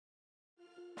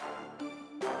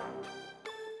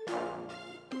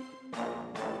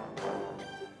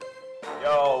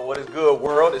What is good,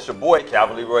 world? It's your boy,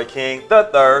 Calvin Rici the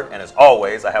third, and as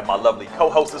always, I have my lovely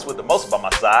co-hostess with the most by my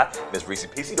side, Miss Rici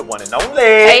Pieci, the one and only.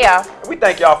 Hey, y'all. And we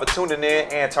thank y'all for tuning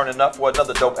in and turning up for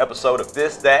another dope episode of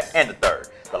This, That, and the Third,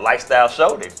 the lifestyle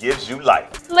show that gives you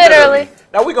life. Literally.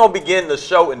 Now, we're going to begin the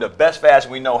show in the best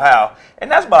fashion we know how, and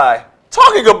that's by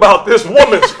talking about this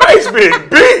woman's face being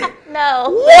beat. No.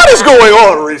 What is going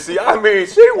on, Rici? I mean,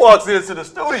 she walks into the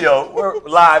studio. We're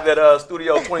live at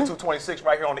Studio 2226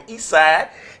 right here on the east side.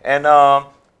 And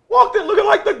walked in looking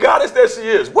like the goddess that she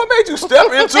is. What made you step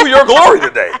into your glory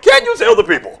today? Can you tell the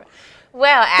people?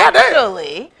 Well,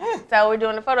 actually, so we're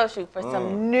doing a photo shoot for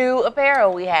some new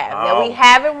apparel we have that we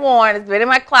haven't worn. It's been in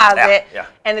my closet,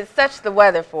 and it's such the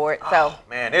weather for it. So,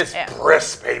 man, it's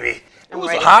brisk, baby. It was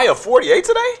ready. a high of 48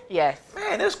 today? Yes.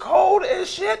 Man, it's cold as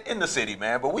shit in the city,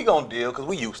 man. But we gonna deal because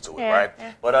we used to it, right?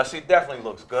 Yeah. But she definitely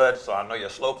looks good. So I know you're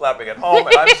slow clapping at home,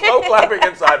 and I'm slow clapping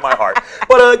inside my heart.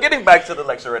 But getting back to the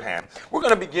lecture at hand, we're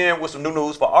gonna begin with some new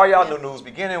news for all y'all new news.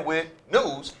 Beginning with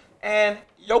news and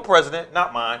your president,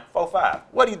 not mine, 4-5.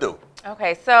 What do you do?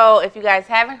 Okay, so if you guys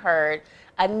haven't heard,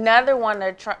 another one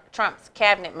of Trump's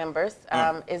cabinet members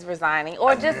is resigning,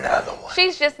 or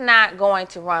she's just not going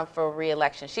to run for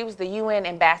re-election. She was the UN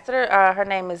ambassador. Her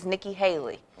name is Nikki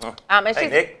Haley,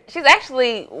 and she's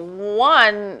actually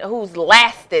one who's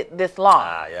lasted this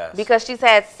long because she's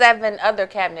had 7 other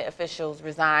cabinet officials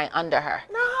resign under her.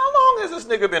 Now, how long has this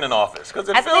nigga been in office? Because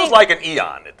it feels like an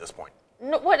eon at this point.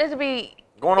 No, what is it be?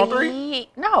 Going on 3?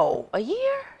 No, a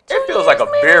year. It feels like a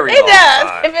very long time. It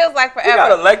does. It feels like forever. He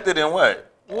got elected in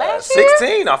what? Last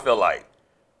 16, I feel like.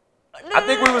 I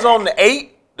think we was on the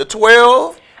 8, the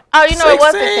 12. Oh, you know, 16. It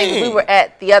was 16. We were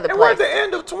at the other place. We're at the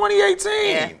end of 2018.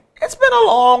 Yeah. It's been a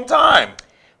long time.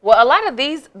 Well, a lot of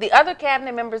the other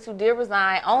cabinet members who did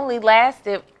resign only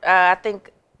lasted, I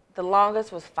think the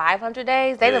longest was 500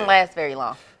 days. They didn't last very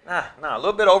long. Nah, a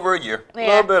little bit over a year. A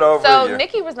little bit over a year. So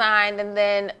Nikki resigned, and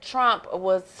then Trump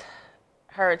was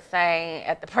heard saying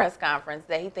at the press conference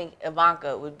that he think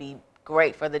Ivanka would be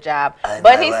great for the job.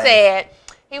 But he said,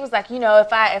 he was like, you know,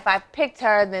 if I picked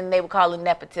her, then they would call it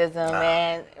nepotism.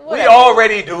 And we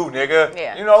already do, nigga.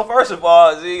 Yeah. You know, first of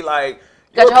all, like,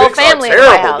 your picks whole family are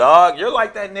terrible, dog. You're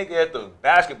like that nigga at the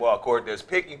basketball court that's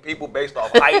picking people based off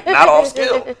height, not off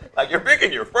skill. Like, you're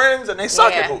picking your friends and they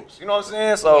suck at hoops. You know what I'm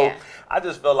saying? So I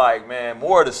just feel like, man,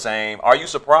 more of the same. Are you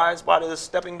surprised by this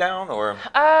stepping down, or?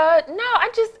 No,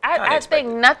 I think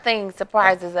nothing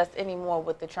surprises us anymore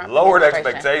with the Trump lowered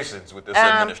administration. Expectations with this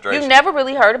administration. You never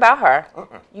really heard about her.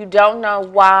 You don't know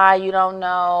why. You don't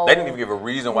know. They didn't even give a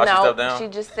reason why she stepped down. She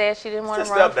just said she didn't want to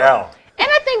step down. And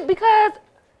I think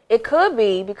it could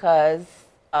be because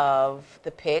of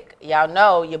the pick. Y'all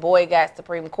know your boy got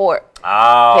Supreme Court pick.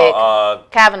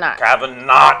 Kavanaugh.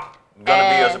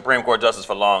 Gonna be a Supreme Court justice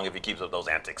for long if he keeps up those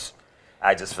antics.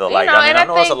 I just feel like, I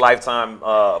know it's a lifetime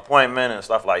appointment and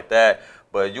stuff like that,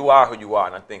 but you are who you are,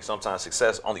 and I think sometimes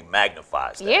success only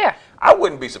magnifies that. Yeah. I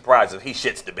wouldn't be surprised if he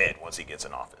shits the bed once he gets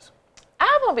in office.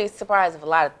 I won't be surprised if a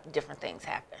lot of different things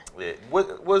happen. Yeah.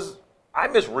 Was I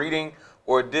misreading,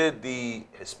 or did the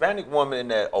Hispanic woman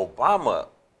that Obama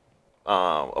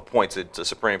appointed to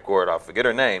Supreme Court, I forget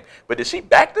her name, but did she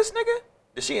back this nigga?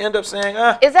 Did she end up saying,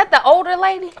 Is that the older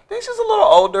lady? I think she's a little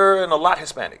older and a lot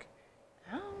Hispanic.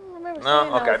 I don't remember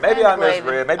No, okay, maybe I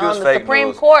misread. Maybe it was fake news.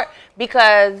 Supreme Court,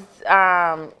 because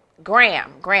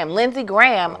Lindsey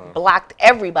Graham blocked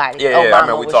everybody. Yeah, I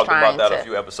remember we talked about that a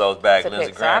few episodes back.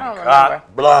 Lindsey Graham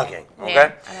caught blocking. Okay,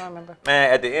 yeah, I don't remember.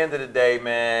 Man, at the end of the day,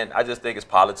 man, I just think it's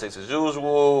politics as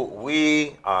usual.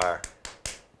 We are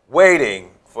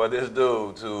waiting for this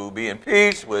dude to be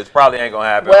impeached, which probably ain't gonna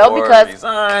happen. Well, or because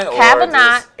resign,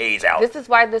 Kavanaugh, or just age out. This is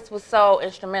why this was so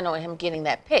instrumental in him getting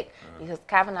that pick, because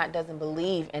Kavanaugh doesn't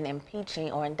believe in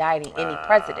impeaching or indicting any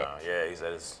president. Yeah, he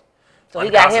said it's so he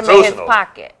got him in his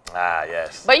pocket.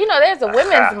 Yes. But you know, there's a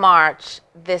women's march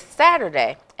this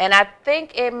Saturday, and I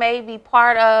think it may be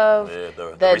part of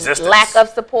the lack of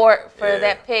support for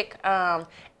that pick. And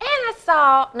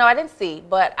I didn't see,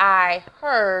 but I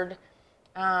heard,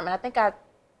 and I think I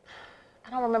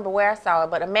don't remember where I saw it,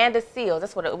 but Amanda Seals,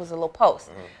 that's what it was, a little post,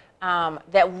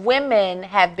 that women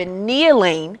have been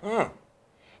kneeling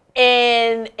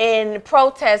in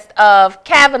protest of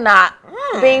Kavanaugh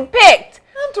being picked.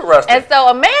 Interesting. And so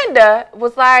Amanda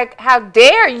was like, how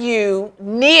dare you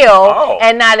kneel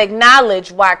and not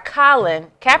acknowledge why Colin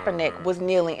Kaepernick was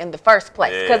kneeling in the first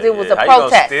place, because it was a protest. How you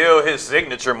gonna steal his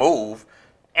signature move?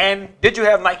 And did you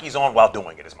have Nikes on while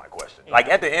doing it is my question. Like,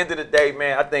 at the end of the day,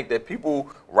 man, I think that people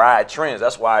ride trends.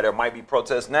 That's why there might be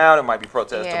protests now. There might be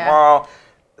protests tomorrow.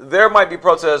 There might be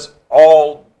protests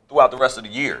all throughout the rest of the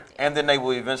year, and then they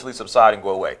will eventually subside and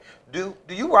go away. Do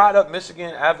you ride up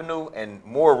Michigan Avenue? And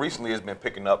more recently, it's been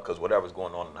picking up because whatever's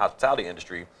going on in the hospitality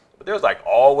industry. But there's like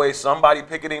always somebody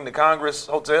picketing the Congress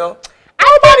Hotel.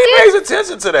 Nobody pays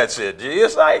attention to that shit, G.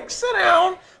 It's like, sit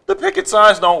down. The picket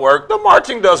signs don't work. The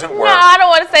marching doesn't work. No, I don't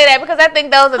want to say that because I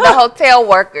think those are the hotel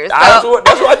workers. So.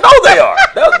 That's what I know they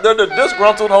are. They're the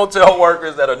disgruntled hotel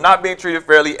workers that are not being treated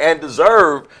fairly and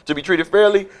deserve to be treated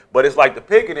fairly. But it's like the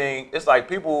picketing, it's like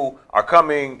people are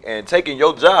coming and taking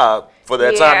your job for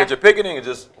that time that you're picketing and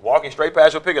just walking straight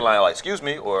past your picket line like, excuse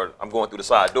me, or I'm going through the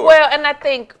side door. Well, and I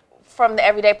think from the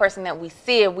everyday person that we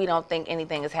see it, we don't think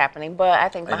anything is happening. But I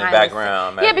think behind the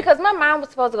background, yeah, because my mom was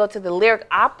supposed to go to the Lyric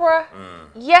Opera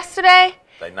yesterday.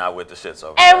 They not with the shits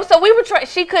over and there. So we were trying.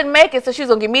 She couldn't make it, so she was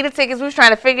gonna give me the tickets. We was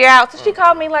trying to figure out. So she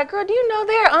called me like, "Girl, do you know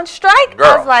they're on strike?" Girl.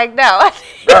 I was like, "No."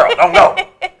 Girl, don't go.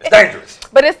 It's dangerous.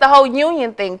 But it's the whole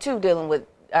union thing too, dealing with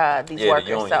these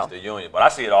workers. The union. But I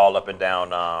see it all up and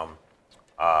down.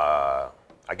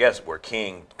 I guess where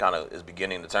King kind of is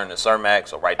beginning to turn to Cermak,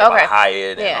 so right there by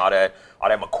Hyatt and all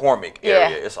that McCormick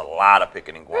area. It's a lot of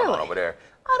picketing going on over there.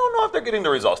 I don't know if they're getting the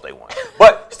results they want.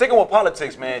 But sticking with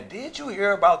politics, man, did you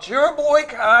hear about your boy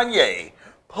Kanye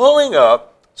pulling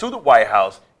up to the White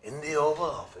House in the Oval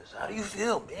Office? How do you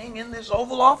feel being in this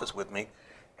Oval Office with me?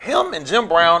 Him and Jim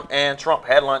Brown and Trump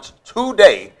had lunch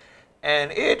today,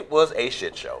 and it was a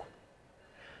shit show.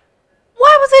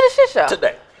 Why was it a shit show?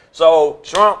 Today. So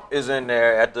Trump is in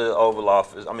there at the Oval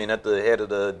Office. I mean, at the head of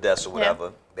the desk or whatever.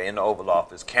 Yeah. They're in the Oval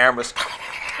Office. Cameras,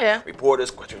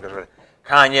 reporters,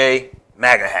 Kanye,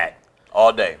 MAGA hat,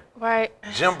 all day. Right.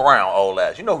 Jim Brown, old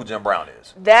ass. You know who Jim Brown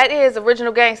is? That is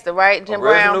Original Gangster, right? Jim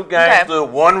Brown. Original Gangster,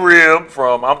 one rib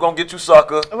from I'm Gonna Get You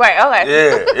Sucker. Right,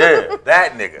 okay. Yeah,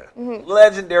 that nigga.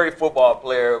 Legendary football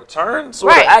player, turned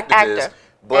sort of activist.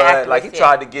 But like he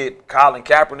tried to get Colin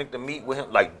Kaepernick to meet with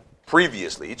him, like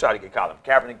previously. He tried to get Colin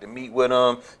Kaepernick to meet with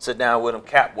him, sit down with him.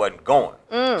 Cap wasn't going.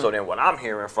 So then what I'm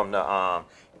hearing from the,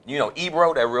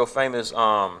 Ebro, that real famous.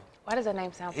 Why does that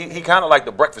name sound familiar? He kind of like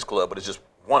the Breakfast Club, but it's just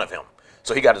one of him.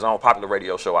 So he got his own popular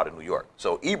radio show out in New York.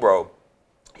 So Ebro,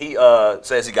 he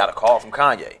says he got a call from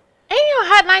Kanye. Ain't he on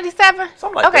Hot 97?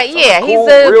 Something like that. Okay, cool, he's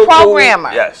a programmer.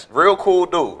 Cool, yes, real cool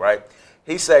dude, right?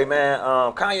 He say, man,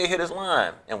 Kanye hit his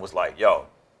line and was like, yo,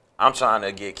 I'm trying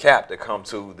to get Cap to come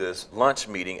to this lunch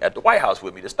meeting at the White House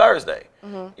with me this Thursday.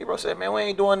 Ebro said, man, we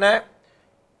ain't doing that.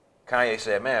 Kanye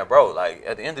said, man, bro, like,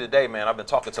 at the end of the day, man, I've been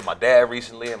talking to my dad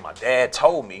recently, and my dad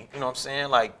told me, you know what I'm saying,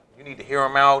 like, you need to hear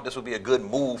him out. This would be a good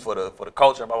move for the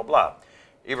culture, blah, blah, blah.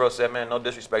 Ebro said, man, no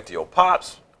disrespect to your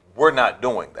pops. We're not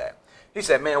doing that. He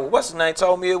said, man, well, what's his name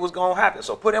told me it was going to happen.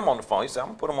 So put him on the phone. He said, I'm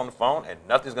going to put him on the phone, and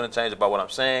nothing's going to change about what I'm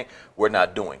saying. We're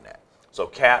not doing that. So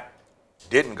Cap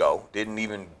didn't go, didn't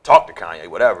even talk to Kanye,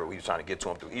 whatever. We was trying to get to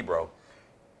him through Ebro.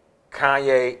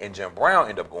 Kanye and Jim Brown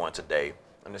end up going today,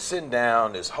 and they're sitting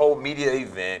down, this whole media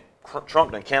event.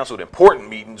 Trump done canceled important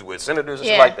meetings with senators and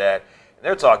shit like that. And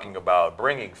they're talking about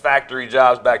bringing factory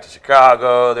jobs back to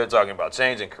Chicago. They're talking about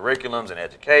changing curriculums and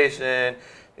education.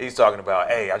 He's talking about,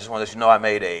 hey, I just want to let you know I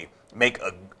made a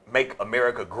Make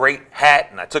America Great hat,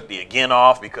 and I took the again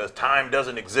off because time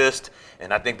doesn't exist.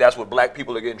 And I think that's what black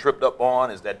people are getting tripped up on,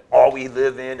 is that all we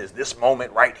live in is this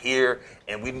moment right here,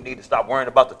 and we need to stop worrying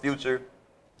about the future.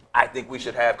 I think we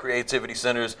should have creativity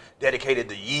centers dedicated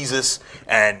to Yeezus,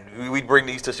 and we bring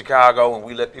these to Chicago, and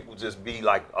we let people just be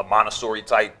like a Montessori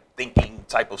type thinking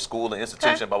type of school and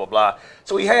institution, blah, blah, blah.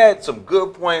 So he had some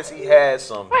good points. He had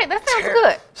some that sounds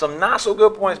good. Some not so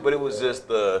good points, but it was just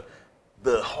the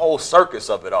whole circus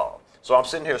of it all. So I'm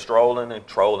sitting here strolling and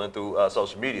trolling through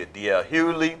social media. D.L.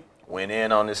 Hughley went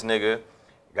in on this nigga.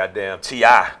 Goddamn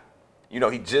T.I. You know,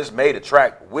 he just made a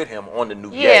track with him on the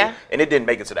new Ye, and it didn't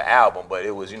make it to the album, but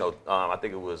it was, I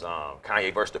think it was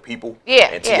Kanye versus the People.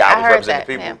 And T.I. was representing the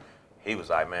people. Yeah. He was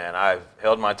like, man, I've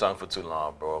held my tongue for too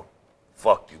long, bro.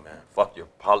 Fuck you, man. Fuck your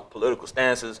political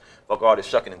stances. Fuck all this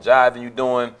shucking and jiving you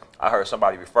doing. I heard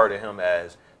somebody refer to him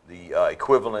as the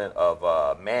equivalent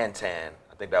of Mantan,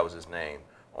 I think that was his name,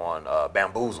 on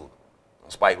Bamboozled.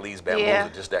 Spike Lee's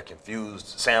Bamboozled, just that confused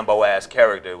Sambo-ass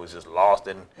character was just lost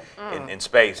in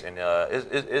space. And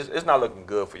it's not looking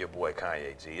good for your boy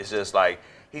Kanye, G. It's just like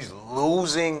he's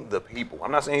losing the people.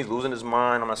 I'm not saying he's losing his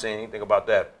mind. I'm not saying anything about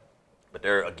that. But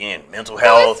they're, again, mental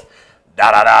health, this,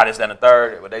 that, and the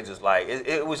third. But they just like,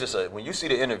 it was just when you see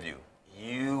the interview,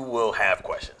 you will have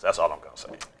questions. That's all I'm going to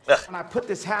say. When I put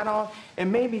this hat on, it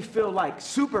made me feel like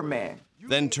Superman.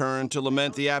 Then turned to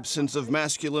lament the absence of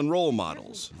masculine role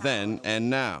models, then and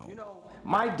now.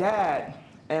 My dad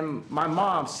and my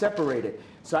mom separated,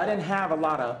 so I didn't have a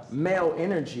lot of male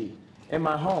energy in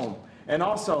my home. And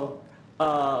also,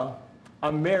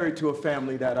 I'm married to a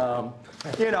family that,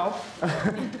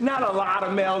 not a lot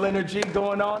of male energy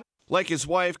going on. Like his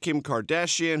wife, Kim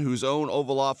Kardashian, whose own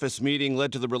Oval Office meeting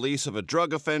led to the release of a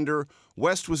drug offender,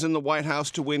 West was in the White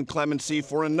House to win clemency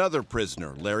for another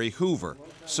prisoner, Larry Hoover,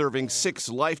 serving 6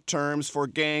 life terms for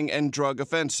gang and drug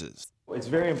offenses. It's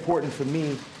very important for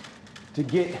me to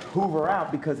get Hoover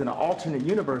out because in an alternate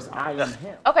universe, I am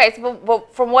him. Okay, so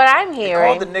but from what I'm He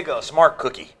hearing, called the nigga a smart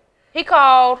cookie. he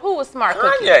called, who was smart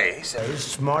cookie? Kanye. He said,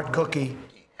 Smart cookie.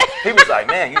 he was like,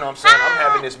 man, you know what I'm saying? I'm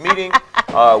having this meeting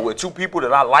with 2 people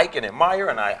that I like and admire,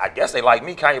 and I guess they like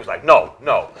me. Kanye was like, no,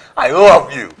 I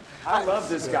love you. I love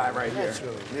this guy right here.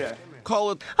 Yeah.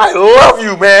 Call it I love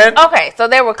you, man. Okay, so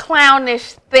there were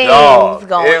clownish things Dog,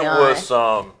 going on. It was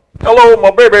hello,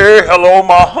 my baby, hello,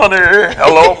 my honey,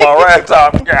 hello, my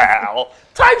ragtime gal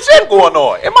type shit going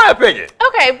on, in my opinion.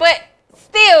 Okay, but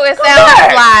still, it Come sounds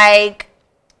back. like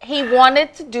he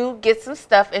wanted to get some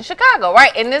stuff in Chicago,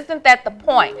 right? And isn't that the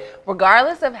point?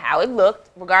 Regardless of how it looked,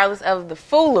 regardless of the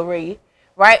foolery,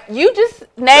 right? You just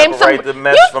named Separate the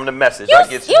mess from the message. I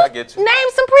get you.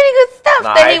 Named some pretty good stuff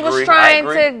Nah, that I he was agree, trying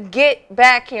I to agree. get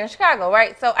back here in Chicago,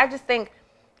 right? So I just think,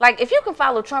 like, if you can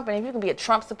follow Trump and if you can be a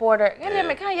Trump supporter,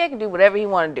 Kanye can do whatever he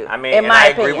want to do. I mean, in and my I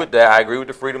opinion. agree with that. I agree with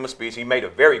the freedom of speech. He made a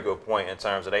very good point in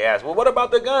terms of they asked, well, what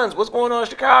about the guns? What's going on in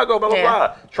Chicago? Blah, blah, Yeah.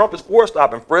 blah. Trump is for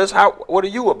stop and frisk. What are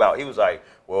you about? He was like,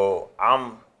 well,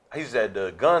 he said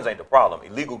the guns ain't the problem.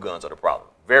 Illegal guns are the problem.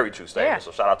 Very true statement. Yeah.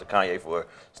 So shout out to Kanye for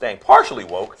staying partially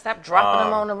woke. Stop dropping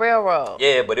them on the railroad.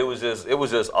 Yeah, but it was just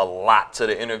a lot to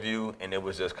the interview, and it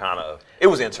was just it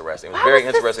was interesting. It was Why very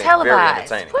was this interesting, and very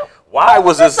televised? entertaining. What Why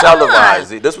was this this on?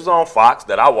 televised? This was on Fox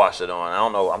that I watched it on. I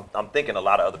don't know. I'm thinking a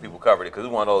lot of other people covered it because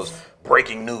it's one of those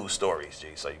breaking news stories, G.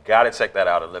 So you got to check that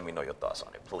out and let me know your thoughts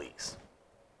on it, please.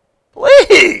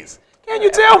 Please, can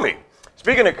you tell me?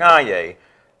 Speaking of Kanye,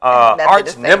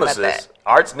 arch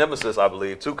nemesis, I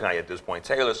believe, to Kanye at this point,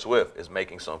 Taylor Swift is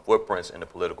making some footprints in the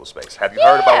political space. Have you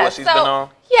heard about what she's been on?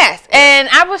 Yes, and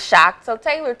I was shocked. So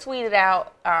Taylor tweeted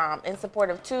out in support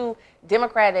of 2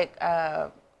 Democratic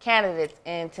candidates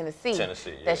in Tennessee,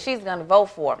 that she's going to vote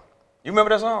for. You remember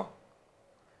that song?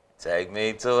 Take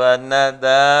me to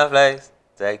another place.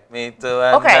 Take me to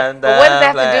another place. Okay, but what does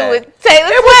that have to do with Taylor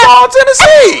Swift? It was all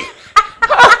Tennessee.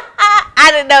 I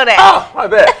didn't know that. Oh, my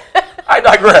bad. I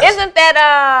digress. Isn't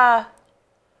that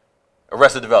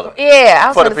Arrested Development. Yeah, I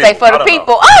was going to say for the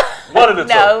people. One of the two.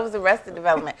 No, it was Arrested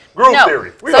Development. Group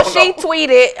theory. We So don't she know.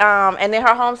 tweeted, and in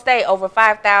her home state, over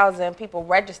 5,000 people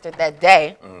registered that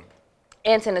day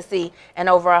in Tennessee, and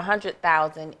over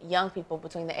 100,000 young people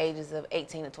between the ages of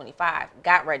 18 and 25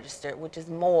 got registered, which is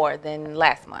more than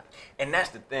last month. And that's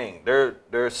the thing.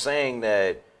 They're saying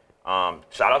that.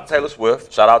 Shout out to Taylor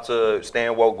Swift. Shout out to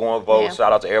Stan Woke, going vote. Yeah.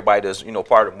 Shout out to everybody that's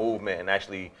part of the movement and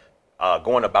actually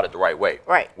going about it the right way.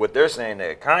 Right. What they're saying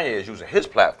that Kanye is using his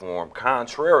platform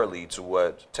contrarily to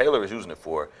what Taylor is using it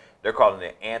for. They're calling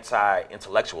it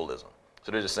anti-intellectualism.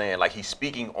 So they're just saying like he's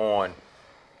speaking on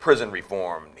prison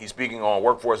reform. He's speaking on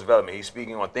workforce development. He's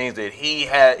speaking on things that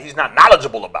he's not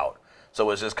knowledgeable about.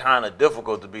 So it's just kind of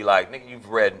difficult to be like, nigga, you've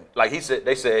read, like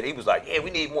they said, he was like, yeah,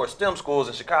 we need more STEM schools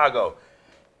in Chicago.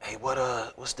 Hey, what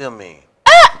STEM mean?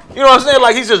 You know what I'm saying?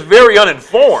 Like he's just very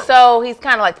uninformed. So he's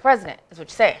kind of like the president, is what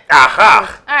you're saying.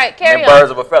 Aha! All right, carry and on. birds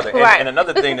of a feather. And, Right. and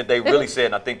another thing that they really said,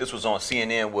 and I think this was on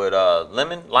CNN with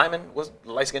Lyman, what's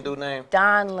the light-skinned dude name?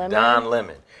 Don Lemon. Don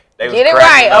Lemon. They was Get it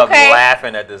cracking right, up, okay.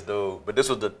 laughing at this dude. But this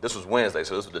was Wednesday,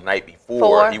 so this was the night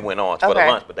before he went on for the Okay.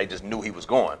 lunch. But they just knew he was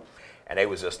going, and they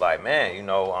was just like, man,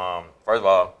 first of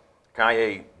all,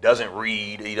 Kanye doesn't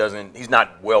read. He's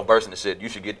not well versed in the shit. You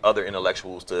should get other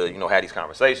intellectuals to, have these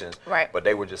conversations. Right. But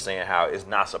they were just saying how it's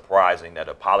not surprising that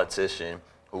a politician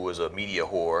who is a media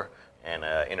whore and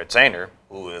an entertainer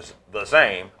who is the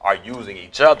same are using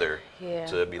each other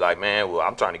to be like, man, well,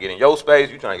 I'm trying to get in your space.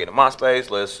 You're trying to get in my space.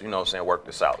 Let's, work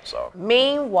this out. So.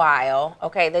 Meanwhile,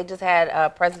 okay, they just had a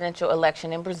presidential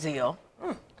election in Brazil.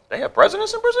 They have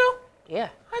presidents in Brazil? Yeah.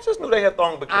 I just knew they had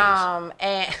thong bikinis.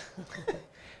 And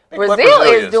Think what Brazil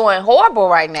Brazil is doing horrible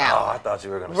right now. Oh, I thought you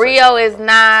were going to say Rio something is about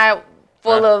not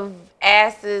full of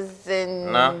asses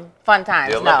and fun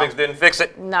times. the Olympics didn't fix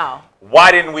it? No.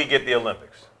 Why didn't we get the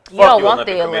Olympics? You don't want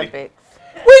Olympic the Committee. Olympics.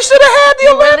 We should have had the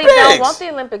You Olympics. really don't want the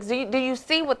Olympics. Do you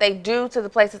see what they do to the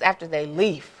places after they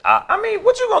leave? I mean,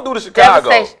 what you going to do to Chicago?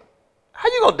 Devastation. How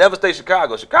you going to devastate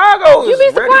Chicago? Chicago You'd is be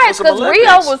ready for surprised some because Olympics.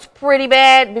 Rio was pretty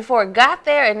bad before it got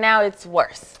there, and now it's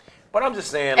worse. But I'm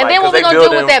just saying, And then what we gonna do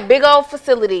with that big old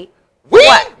facility?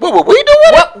 What would we do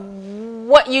with it?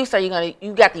 What use are you gonna?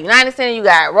 You got the United Center, you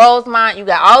got Rosemont, you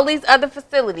got all these other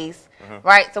facilities,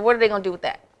 right? So what are they gonna do with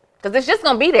that? Because it's just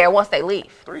going to be there once they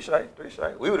leave. Three straight.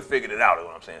 We would have figured it out, is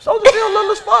what I'm saying. Soldier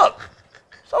little as fuck.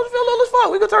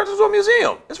 We could turn this into a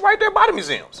museum. It's right there by the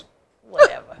museums.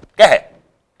 Whatever. Go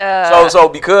ahead. So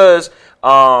because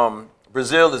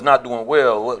Brazil is not doing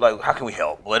well, like, how can we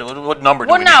help? What number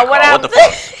do we need to call? What the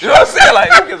fuck? You know what I'm saying?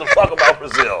 Like, who gives a fuck about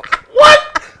Brazil? What?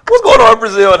 What's going on in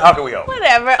Brazil and how can we help?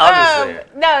 Whatever.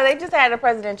 No, they just had a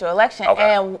presidential election.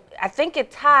 Okay. And I think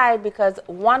it tied because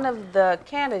one of the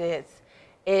candidates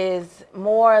is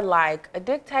more like a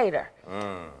dictator.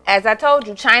 As I told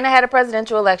you, China had a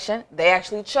presidential election. They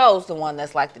actually chose the one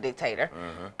that's like the dictator.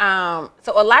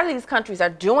 So a lot of these countries are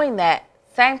doing that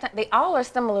same time. They all are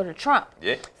similar to Trump.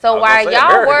 Yeah. So while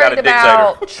y'all worried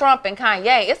about Trump and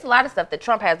Kanye, it's a lot of stuff that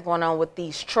Trump has going on with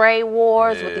these trade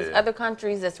wars, with these other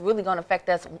countries that's really going to affect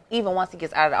us even once he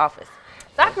gets out of the office.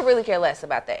 So I could really care less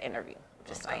about that interview.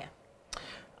 Just saying.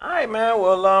 All right, man.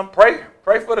 Well, pray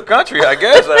for the country, I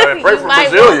guess. Pray for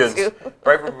Brazilians.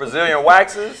 Pray for Brazilian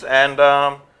waxes and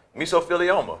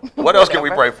mesothelioma. What else can we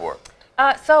pray for?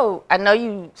 So I know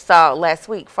you saw last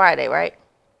week, Friday, right?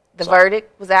 The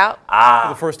verdict was out. For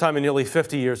the first time in nearly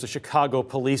 50 years, a Chicago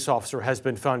police officer has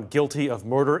been found guilty of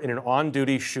murder in an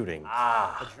on-duty shooting.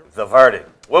 The verdict.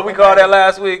 What we called that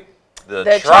last week?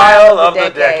 The trial of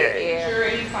the decade. Yeah.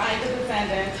 Jury finds the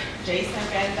defendant, Jason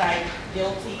Van Dyke,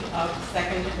 guilty of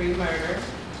second-degree murder.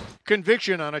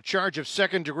 Conviction on a charge of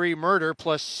second-degree murder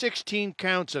plus 16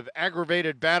 counts of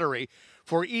aggravated battery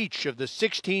for each of the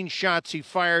 16 shots he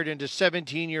fired into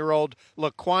 17-year-old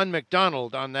Laquan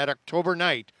McDonald on that October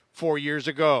night 4 years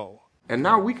ago. And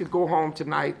now we could go home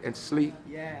tonight and sleep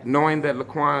knowing that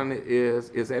Laquan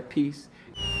is at peace.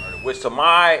 Which to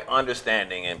my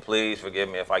understanding, and please forgive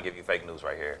me if I give you fake news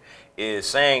right here, is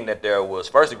saying that there was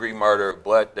first-degree murder,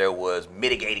 but there was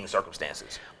mitigating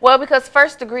circumstances. Well, because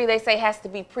first degree, they say, has to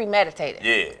be premeditated.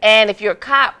 Yeah. And if you're a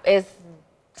cop, it's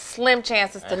slim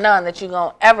chances to none that you're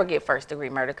going to ever get first-degree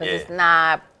murder because it's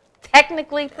not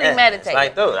technically premeditated. It's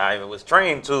like, dude, I was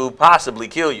trained to possibly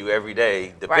kill you every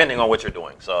day, depending on what you're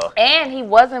doing. So. And he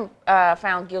wasn't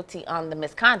found guilty on the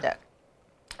misconduct.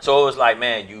 So it was like,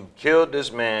 man, you killed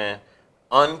this man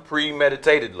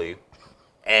unpremeditatedly,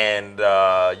 and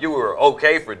you were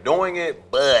okay for doing it,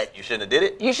 but you shouldn't have did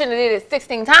it. You shouldn't have did it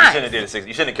 16 times. You shouldn't have did it 16.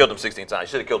 You shouldn't have killed him 16 times. You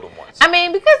should have killed him once. I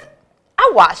mean, because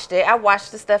I watched it. I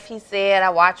watched the stuff he said. I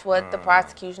watched what the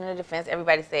prosecution and the defense,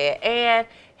 everybody said. And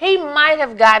he might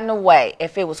have gotten away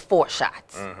if it was 4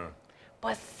 shots.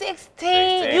 But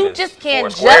 16 you just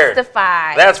can't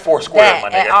justify That's 4 square, my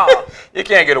nigga. at all. You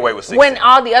can't get away with 16. When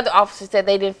all the other officers said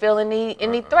they didn't feel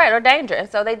any threat or danger. And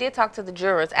so they did talk to the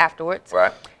jurors afterwards.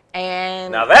 Right.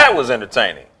 And now that was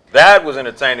entertaining. That was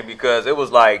entertaining because it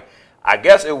was like, I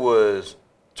guess it was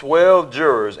 12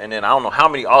 jurors and then I don't know how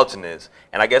many alternates.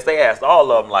 And I guess they asked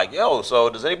all of them like, yo, so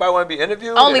does anybody want to be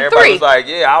interviewed? Only and everybody 3. was like,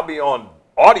 yeah, I'll be on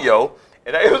audio.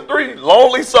 And it was 3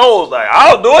 lonely souls like,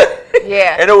 I'll do it.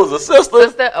 Yeah. And it was a sister,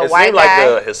 a it white seemed guy.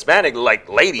 like a Hispanic like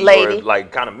lady. Or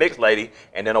like kind of mixed lady,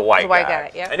 and then a white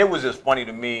guy. Yeah. And it was just funny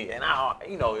to me. And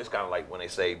it's kind of like when they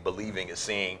say believing is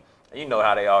seeing. And you know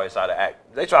how they always try to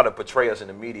act. They try to portray us in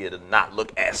the media to not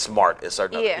look as smart as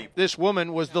certain other people. This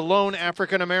woman was the lone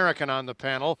African American on the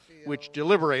panel, which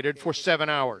deliberated for 7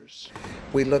 hours.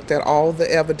 We looked at all the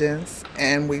evidence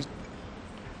and we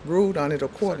ruled on it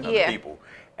accordingly. Yeah. People.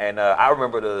 And I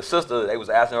remember the sister, they was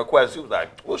asking her questions. She was like,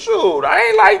 well, shoot, I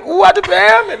ain't like who at the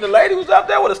bam. And the lady was up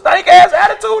there with a stank-ass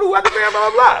attitude, who at the bam, blah,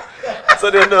 blah, blah.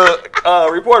 So then the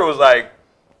reporter was like,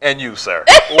 and you, sir.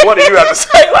 Well, what do you have to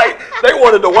say? Like, they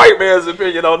wanted the white man's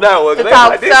opinion on that one. They was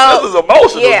like, this is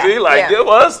emotional, see? Like, give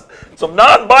us some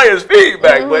non-biased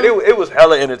feedback. But it was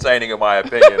hella entertaining, in my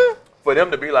opinion. For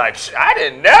them to be like,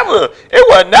 it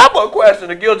was never a question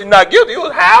of guilty, not guilty. It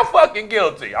was how fucking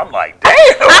guilty. I'm like,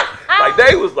 damn. Like,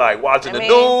 they was like watching the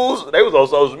news. They was on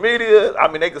social media. I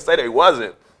mean, they could say they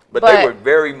wasn't. But they were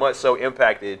very much so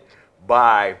impacted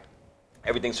by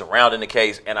everything surrounding the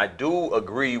case. And I do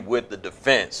agree with the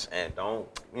defense. And don't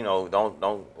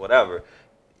whatever.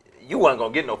 You wasn't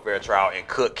going to get no fair trial in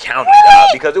Cook County,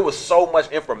 because there was so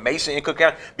much information in Cook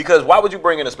County. Because why would you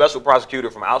bring in a special prosecutor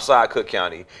from outside Cook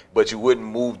County, but you wouldn't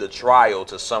move the trial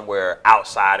to somewhere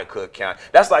outside of Cook County?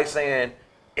 That's like saying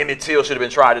Emmett Till should have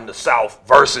been tried in the South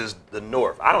versus the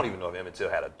North. I don't even know if Emmett Till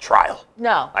had a trial.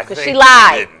 No, because she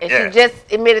lied. And she just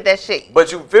admitted that shit.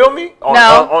 But you feel me?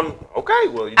 Okay,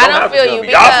 well, you don't have to feel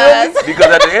me. Y'all feel me? Because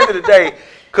at the end of the day,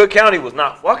 Cook County was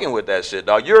not fucking with that shit,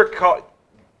 dog.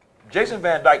 Jason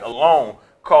Van Dyke alone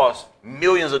cost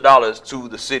millions of dollars to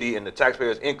the city and the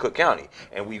taxpayers in Cook County.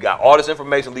 And we got all this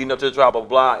information leading up to the trial, blah, blah,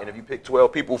 blah. And if you pick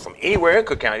 12 people from anywhere in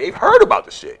Cook County, they've heard about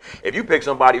the shit. If you pick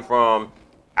somebody from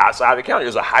outside the county,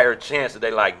 there's a higher chance that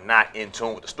they like not in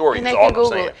tune with the story. And Is they all can I'm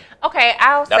Google saying. it. Okay,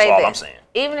 I'll That's say all this. I'm saying.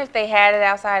 Even if they had it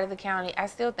outside of the county, I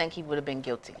still think he would have been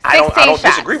guilty. I don't 16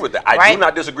 disagree shots, with that. I right? do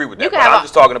not disagree with You that. can But have I'm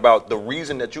just talking about the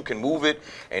reason that you can move it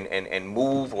and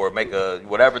move or make a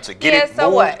whatever to get it so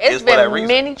moved what? It's is for that been reason.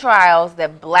 many trials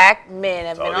that black men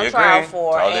have been Totally on trial agree.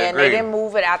 for, Totally and agree. they didn't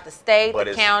move it out the state, But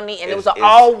the it's- county, and it was it's- an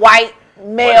all-white But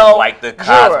male it's like the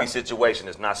Cosby juror. situation.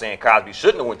 It's not saying Cosby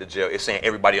shouldn't have went to jail. It's saying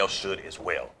everybody else should as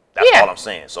well. That's Yeah. all I'm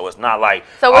saying. So it's not like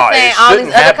So we're saying it all shouldn't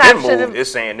these other have been cops should've- moved.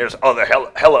 It's saying there's other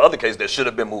hella other cases that should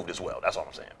have been moved as well. That's all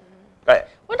I'm saying. Go ahead.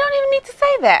 We don't even need to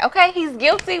say that, okay? He's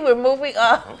guilty. We're moving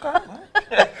on.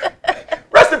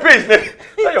 Rest in peace, nigga.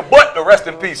 Tell your butt to rest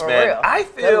in peace, For man. real. I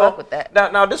Good feel luck with that.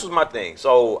 Now this was my thing.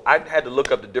 So I had to look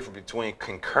up the difference between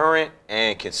concurrent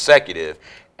and consecutive,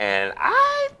 and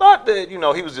I thought that he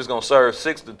was just gonna serve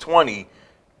 6 to 20,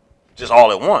 just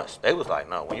all at once. They was like,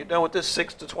 no, when you're done with this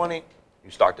 6 to 20, you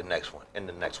start the next one, and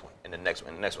the next one, and the next one,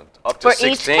 and the next one, up to For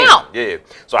each 16. count. Yeah.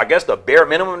 So I guess the bare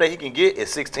minimum that he can get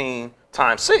is 16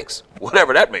 times 6,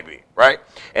 whatever that may be, right?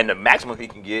 And the maximum he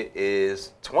can get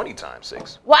is 20 times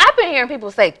 6. Well, I've been hearing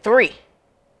people say 3.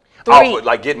 Oh, but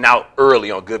like getting out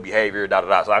early on good behavior, da da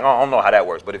da. So I don't know how that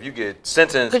works. But if you get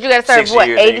sentenced, Because you got to serve 6 what,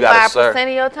 years, then you gotta 85% serve. of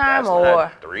your time, That's or?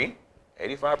 not 3.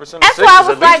 85% of That's 6 why I is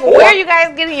was at like, least 4. where are you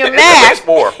guys getting your It's math? at least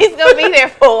 4. He's gonna be there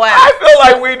for a while. I feel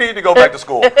like we need to go back to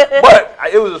school. But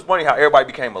it was just funny how everybody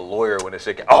became a lawyer when they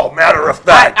said, "Oh, matter of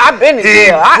fact, I've been in he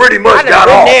jail. pretty much I've got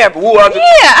been off." there. Ooh, I just-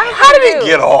 Yeah, how did he do.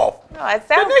 get off? No, it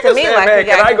The sounds nigga to me said, like "Man, he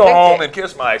got can I go convicted. home and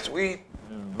kiss my sweet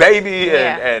baby?"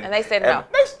 Yeah, and they said no.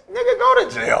 Next nigga, go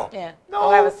to jail. Yeah, No, go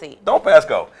have a seat. Don't pass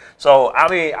go. So I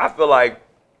mean, I feel like,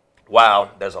 wow,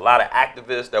 there's a lot of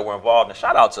activists that were involved, and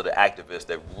shout out to the activists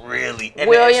that really. And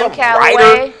William some Calloway.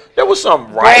 writer, there was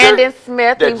some writer. Brandon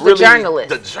Smith, he that was the really, journalist.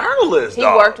 The journalist. He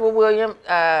dog. worked with William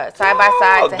side by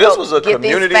side to This help was a get these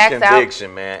community facts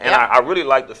conviction, out. man. And Yep. I really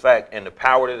like the fact and the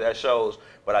power that shows,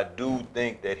 but I do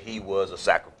think that he was a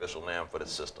sacrificial lamb for the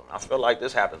system. I feel like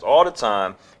this happens all the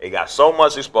time. It got so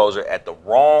much exposure at the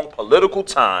wrong political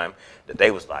time that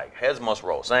they was like, heads must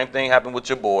roll. Same thing happened with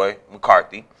your boy,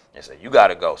 McCarthy. They said, you got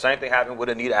to go. Same thing happened with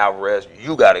Anita Alvarez.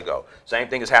 You got to go. Same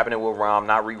thing is happening with Rahm,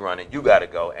 not rerunning. You got to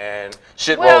go. And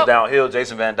shit rolls downhill.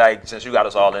 Jason Van Dyke, since you got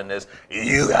us all in this,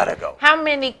 you got to go. How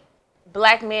many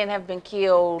black men have been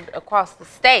killed across the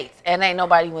states and ain't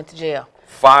nobody went to jail?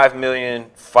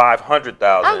 5,500,000.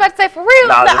 I was about to say, for real?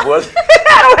 Nah, No. it was.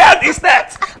 I don't have these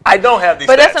stats. I don't have these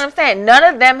But stats. that's what I'm saying. None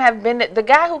of them have been. The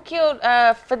guy who killed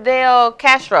Fidel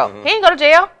Castro, he didn't go to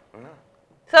jail.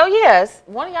 So yes,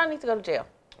 one of y'all needs to go to jail.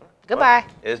 Goodbye.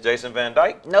 It's Jason Van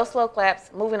Dyke. No slow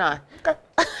claps. Moving on. Okay.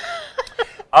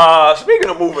 Speaking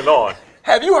of moving on,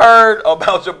 have you heard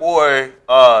about your boy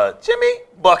Jimmy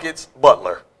Buckets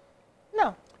Butler?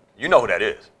 No. You know who that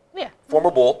is. Yeah.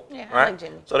 Former Bull. Yeah, I right? like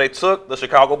Jimmy. So they took the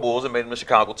Chicago Bulls and made them the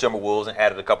Chicago Timberwolves and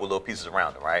added a couple little pieces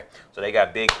around them, right? So they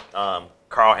got big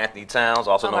Karl Anthony Towns,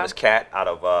 also known as Cat, out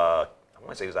of, I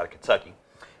want to say he was out of Kentucky.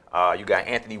 You got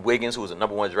Anthony Wiggins, who was a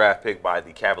 #1 draft pick by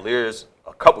the Cavaliers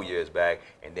a couple years back,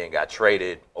 and then got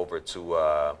traded over to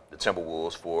the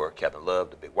Timberwolves for Kevin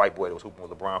Love, the big white boy that was hooping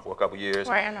with LeBron for a couple years.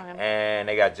 Right, I know him. And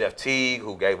they got Jeff Teague,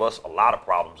 who gave us a lot of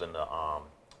problems in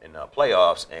the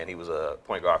playoffs, and he was a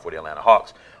point guard for the Atlanta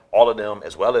Hawks. All of them,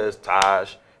 as well as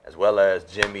Taj, as well as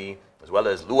Jimmy, as well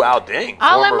as Luau Deng,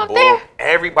 All former them up Bull. there?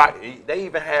 Everybody. They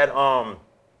even had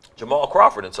Jamal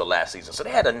Crawford until last season, so they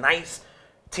had a nice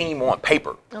team on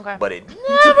paper, Okay. but it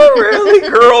never really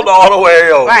curled all the way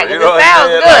over. Right, you 'cause know it what I'm sounds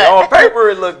saying? good. Like, on paper,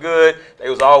 it looked good. They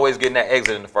was always getting that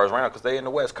exit in the first round because they in the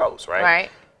West Coast, right?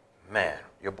 Right. Man,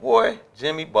 your boy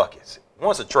Jimmy Buckets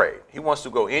wants a trade. He wants to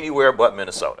go anywhere but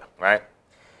Minnesota, right?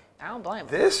 I don't blame him.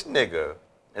 This nigga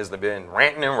has been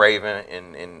ranting and raving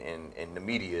in the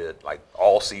media like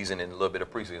all season and a little bit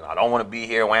of preseason. I don't want to be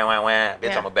here, wham, wham, wham. Bitch,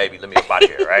 Yeah. I'm a baby. Let me up out of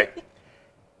here, right?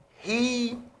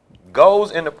 He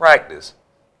goes into practice,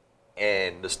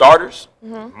 and the starters,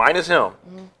 minus him,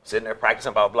 sitting there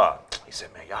practicing, blah, blah. He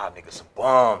said, man, y'all niggas some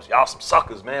bums. Y'all some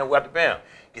suckers, man. What the bam?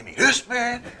 Give me this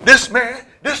man, this man,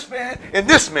 this man, and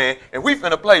this man, and we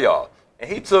finna play y'all. And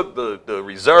he took the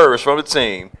reserves from the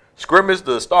team, scrimmaged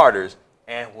the starters,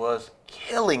 and was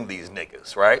killing these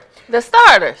niggas, right? The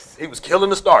starters. He was killing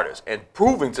the starters and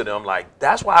proving to them, like,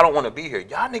 that's why I don't want to be here.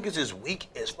 Y'all niggas is weak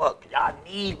as fuck. Y'all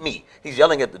need me. He's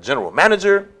yelling at the general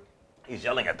manager. He's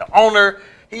yelling at the owner.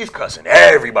 He's cussing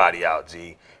everybody out,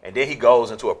 G. And then he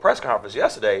goes into a press conference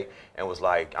yesterday and was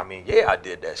like, I mean, yeah, I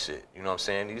did that shit. You know what I'm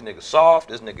saying? These niggas soft.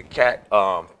 This nigga Cat,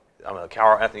 Karl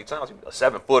Anthony Towns, he's a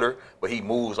 7-footer, but he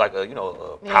moves like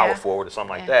a power forward or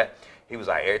something like that. He was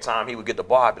like, every time he would get the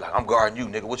ball, I'd be like, I'm guarding you,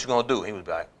 nigga. What you gonna do? He would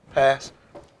be like, pass.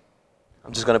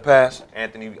 I'm just gonna pass.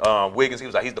 Anthony Wiggins, he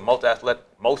was like, he's the most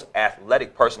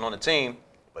athletic person on the team,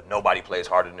 but nobody plays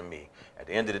harder than me. At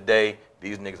the end of the day,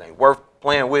 these niggas ain't worth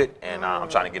playing with, and I'm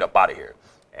trying to get up out of here.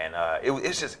 And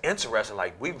it's just interesting.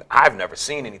 Like I've never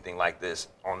seen anything like this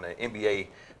on the NBA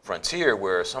frontier,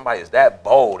 where somebody is that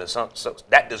bold and so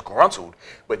that disgruntled,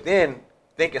 but then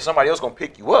thinking somebody else gonna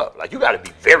pick you up. Like you got to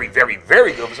be very, very,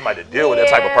 very good for somebody to deal with that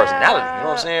type of personality. You know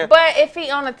what I'm saying? But if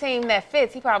he on a team that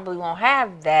fits, he probably won't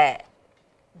have that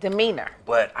demeanor.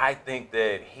 But I think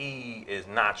that he is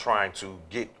not trying to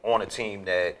get on a team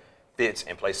that fits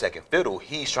and play second fiddle.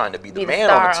 He's trying to be the man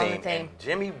on the team. And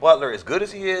Jimmy Butler, as good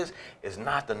as he is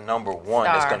not the number one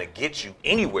that's going to get you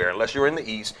anywhere unless you're in the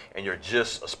East and you're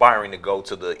just aspiring to go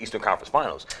to the Eastern Conference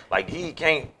Finals. Like he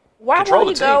can't control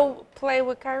the team. Why won't he go play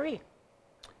with Kyrie?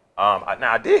 Now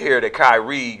I did hear that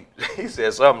Kyrie, he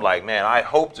said something like, man, I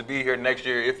hope to be here next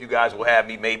year if you guys will have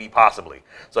me, maybe, possibly.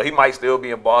 So he might still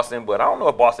be in Boston, but I don't know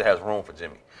if Boston has room for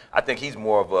Jimmy. I think he's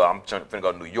more of I'm finna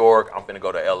go to New York, I'm finna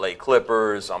go to LA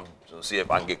Clippers, I'm gonna see if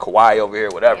I can get Kawhi over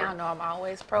here, whatever. Yeah, I know I'm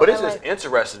always pro. But it's just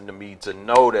interesting to me to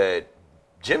know that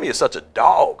Jimmy is such a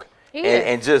dog.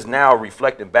 And just now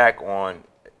reflecting back on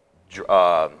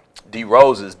D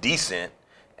Rose's descent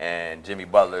and Jimmy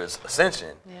Butler's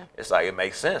ascension, it's like it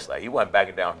makes sense. Like he wasn't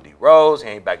backing down from D Rose, he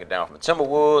ain't backing down from the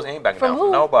Timberwolves, he ain't backing down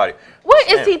from nobody. What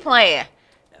is he playing?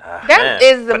 That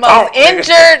is the most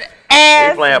injured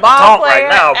ass ball player. Right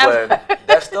now, but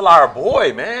that's still our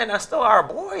boy, man. That's still our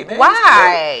boy, man.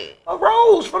 Why? A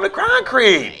Rose from the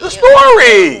concrete. The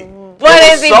story. What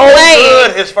is he playing?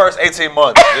 Good his first 18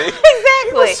 months. Exactly.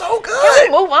 He was so good.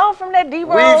 Can we move on from that D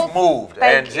Rose? We've moved,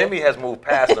 and Jimmy has moved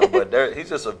past him, but he's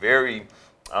just a very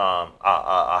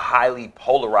a highly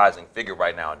polarizing figure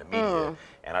right now in the media.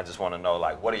 And I just want to know,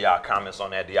 like, what are y'all comments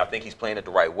on that? Do y'all think he's playing it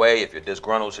the right way? If you're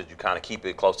disgruntled, should you kind of keep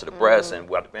it close to the breast? And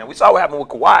we saw what happened with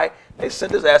Kawhi. They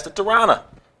sent his ass to Toronto.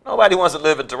 Nobody wants to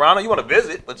live in Toronto. You want to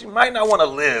visit, but you might not want to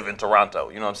live in Toronto.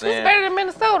 You know what I'm saying? It's better than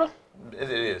Minnesota. It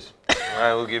is.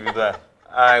 I will give you that.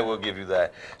 I will give you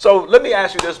that. So let me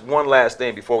ask you this one last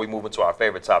thing before we move into our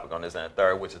favorite topic on this and the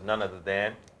third, which is none other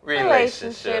than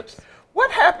relationships. What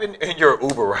happened in your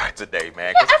Uber ride today,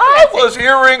 man? Because I was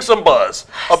hearing some buzz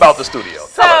about the studio.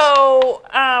 So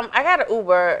I got an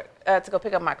Uber to go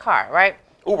pick up my car, right?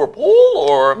 Uber Pool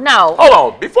or? No.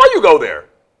 Hold on. Before you go there,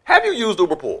 have you used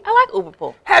Uber Pool? I like Uber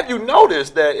Pool. Have you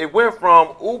noticed that it went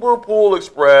from Uber Pool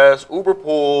Express, Uber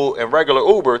Pool, and regular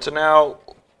Uber to now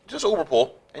just Uber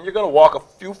Pool? And you're going to walk a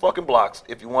few fucking blocks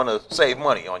if you want to save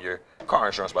money on your car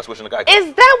insurance by switching to Geico.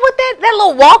 Is that what that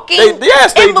little walking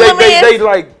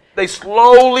They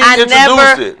slowly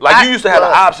introduced it. Like you used to have the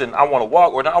option, I want to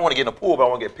walk, or I want to get in a pool, but I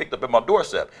want to get picked up at my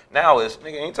doorstep. Now it's,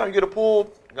 nigga, anytime you get a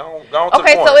pool, go to the corner.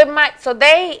 Okay, so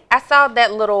I saw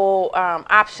that little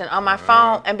option on my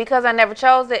phone, and because I never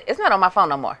chose it, it's not on my phone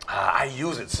no more. I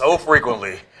use it so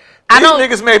frequently. These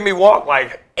niggas made me walk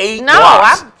like 8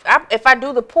 blocks. No, if I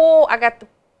do the pool,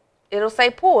 it'll say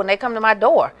pool, and they come to my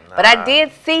door. Nah. But I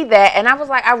did see that, and I was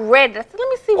like, I read it. I said, let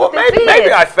me see what this is.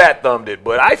 Maybe I fat thumbed it,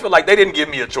 but I feel like they didn't give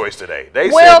me a choice today. They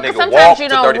said, nigga, sometimes walk you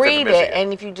to don't 35th read it,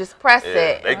 and if you just press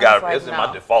it. They got it. It's in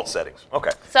my default settings.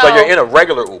 Okay. So you're in a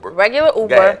regular Uber. Regular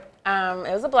Uber.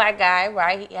 It was a black guy,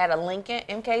 right? He had a Lincoln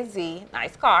MKZ,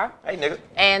 nice car. Hey, nigga.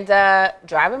 And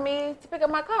driving me to pick up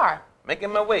my car.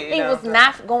 Making my way. He was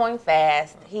not going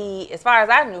fast. As far as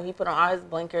I knew, he put on all his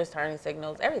blinkers, turning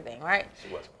signals, everything, right?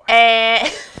 She wasn't watching.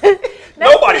 And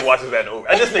nobody watches that in Uber.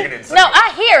 This nigga didn't see No,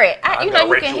 I hear it. You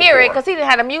can hear it because he didn't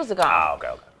have the music on. Ah,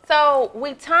 okay. So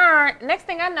we turn. Next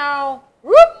thing I know,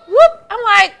 whoop, whoop. I'm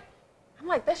like,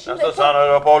 that's you. That's the son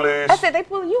of the police. I said, they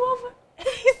pulling you over?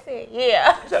 He said,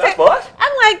 yeah. He said, that's us?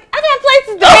 I'm like, I got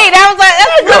places to be. That's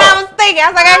what I was thinking. I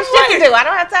was like, I have shit to do. I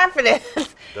don't have time for this.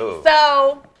 Dude.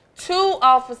 So 2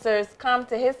 officers come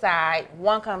to his side.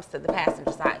 1 comes to the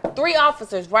passenger side. 3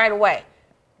 officers right away.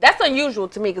 That's unusual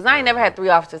to me because I ain't never had 3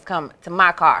 officers come to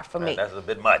my car for me. That's a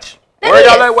bit much. Where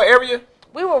y'all at? What area?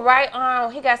 We were right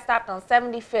on, he got stopped on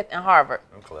 75th and Harvard.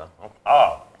 Okay.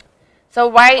 Oh.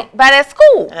 So right by that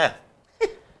school. Yeah.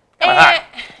 And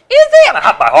is it? Kind of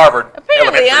hot by Harvard.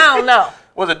 Apparently, I don't know.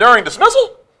 Was it during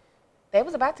dismissal? They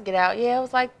was about to get out. Yeah, it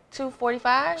was like 2:45.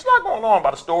 There's a lot going on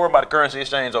by the store, by the currency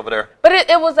exchange over there. But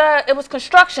it was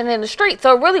construction in the street,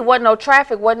 so it really wasn't no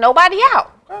traffic, wasn't nobody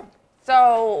out. Okay.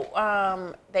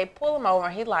 So they pull him over,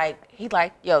 and he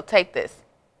like, yo, take this.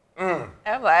 I'm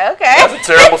like, okay. That's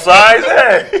a terrible size.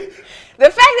 Hey. The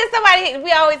fact that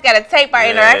we always got to tape our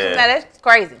interactions, now that's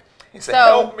crazy. He said,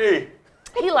 help me.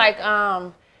 He like,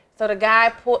 so the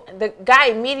guy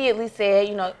immediately said,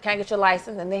 can I get your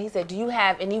license? And then he said, do you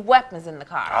have any weapons in the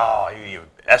car? Oh, you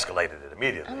escalated it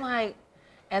immediately. I'm like,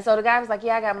 And so the guy was like,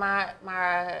 yeah, I got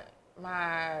my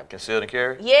Concealed and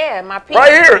carry? Yeah, my piece.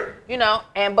 Right here. You know,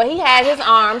 but he had his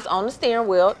arms on the steering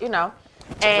wheel, you know.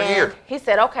 And here. he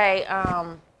said, okay,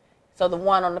 so the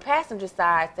one on the passenger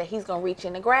side said he's going to reach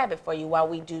in and grab it for you while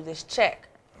we do this check.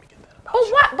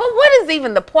 But what is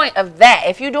even the point of that?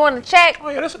 If you're doing the check. Oh,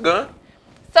 yeah, that's a gun.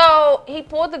 So he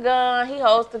pulled the gun, he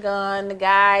holds the gun, the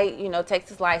guy, you know, takes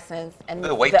his license, and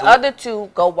the other two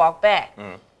go walk back.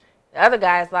 The other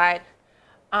guy's like,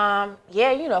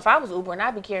 yeah, you know, if I was Ubering,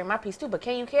 I'd be carrying my piece too, but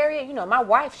can you carry it? You know, my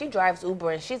wife, she drives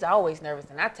Uber, and she's always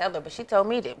nervous, and I tell her, but she told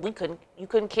me that you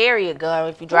couldn't carry a gun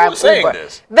if you drive Uber.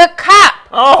 This? The cop.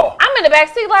 Oh. I'm in the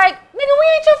back seat like, nigga, we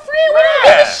ain't your friend. We don't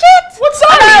give a shit. What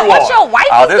side are you what on? your wife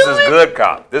Oh, is this doing? is good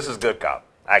cop. This is good cop.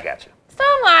 I got you. So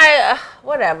I'm like,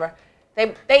 whatever.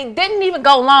 They didn't even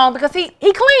go long because he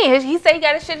clean. He said he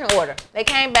got his shit in order. They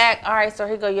came back. All right, sir,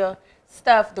 here go your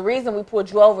stuff. The reason we pulled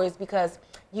you over is because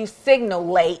you signal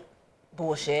late.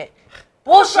 Bullshit.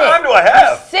 What time do I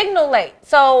have? You signal late.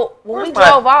 So when we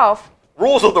drove off.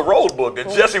 Rules of the road book that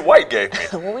Jesse White gave me.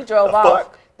 When we drove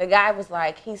off, the guy was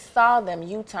like, he saw them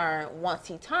U-turn once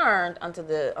he turned onto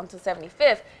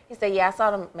 75th. He said, yeah, I saw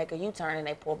them make a U-turn and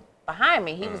they pulled behind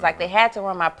me. He was like, they had to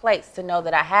run my plates to know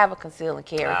that I have a conceal and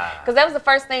carry. Because that was the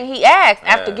first thing he asked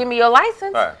after give me your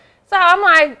license. Right. So I'm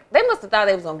like, they must have thought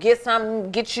they was going to get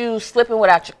something, get you slipping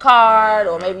without your card,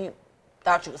 or maybe you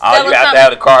thought you was stealing something. You have to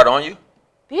have the card on you?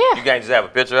 Yeah. You can't just have a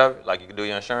picture of it, like you can do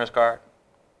your insurance card?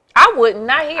 I wouldn't,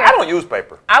 not here. I don't use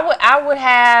paper. I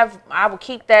would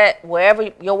keep that wherever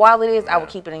your wallet is, I would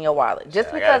keep it in your wallet.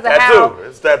 Just because of how.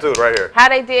 It's tattooed right here. How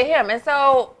they did him. And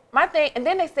so my thing, and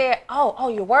then they said, oh,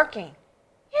 you're working.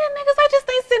 Yeah, niggas, I just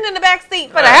ain't sitting in the back seat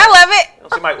for the hell of it. You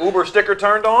don't see my Uber sticker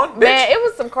turned on? Man, it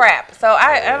was some crap. So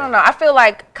I don't know. I feel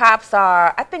like cops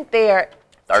I think they're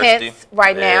tense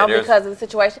right now because of the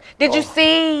situation. Did you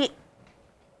see,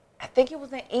 I think it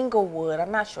was in Inglewood.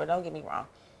 I'm not sure. Don't get me wrong.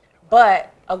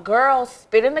 But a girl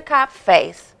spit in the cop's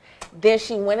face. Then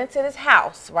she went into this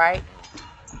house, right?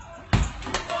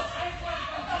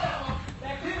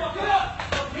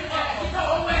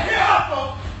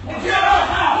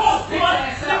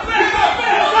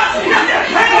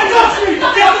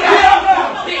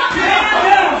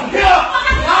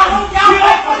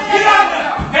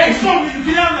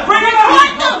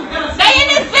 Stay in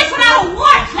this bitch without a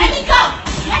watch. Let me go.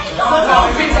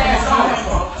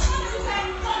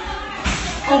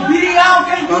 Oh, BD out,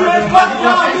 can't do that fucking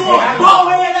job. You a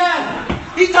ball head ass.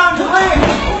 He time to live.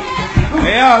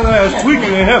 Hey, y'all ass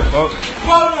tweaking in here, folks.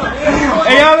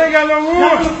 Hey, y'all ain't got no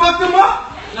warrant. You fuck them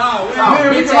up? No,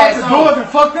 we talked the doors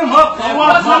and fuck them up. Fuck them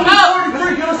up.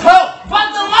 Fuck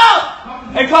them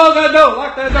up. Hey, close that door.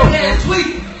 Lock that door. Yeah,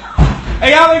 tweaking.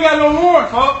 Hey, y'all ain't got no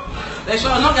warrant, folks. They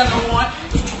sure don't got no warrant.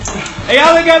 Hey,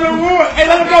 y'all ain't got no warrant.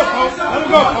 Hey, let him go, folks. Let him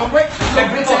go, folks.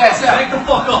 Take the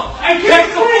fuck up. Hey,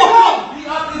 take the fuck up.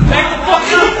 Take the fuck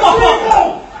up.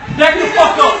 Take the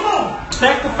fuck up.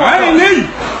 Take the fuck up. I ain't need you.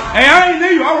 Hey, I ain't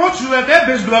need you. I want you to let that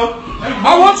bitch blow.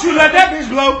 I want you to let that bitch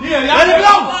blow. Yeah, let it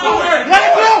blow. Let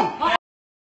it blow.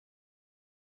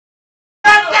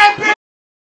 Let that bitch.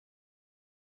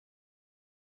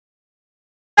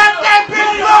 Let that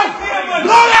bitch blow.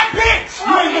 Blow that bitch.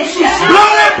 Blow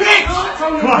that bitch.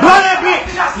 Blow that bitch.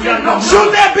 Shoot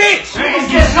that bitch.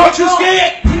 What you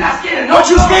scared? What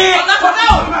you scared?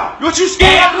 What you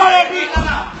scared? Blow that bitch.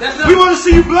 We want to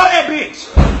see you blow that bitch.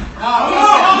 Hold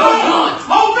on.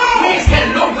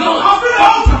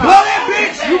 Blow that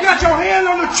bitch. You got your hand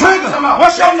on the trigger.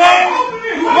 What's your name?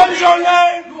 What is your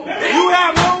name? You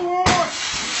have no warrant.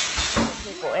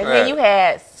 And then you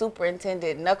had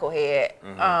Superintendent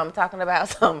Knucklehead talking about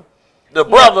some. The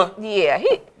brother. Yeah,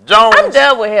 Jones. I'm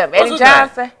done with him. Eddie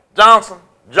Johnson.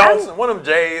 Johnson, one of them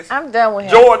J's. I'm done with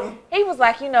him. Jordan. He was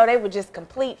like, they were just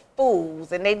complete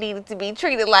fools, and they needed to be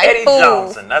treated like Eddie fools.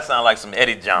 Johnson. That sounds like some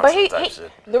Eddie Johnson type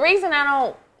shit. The reason I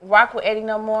don't rock with Eddie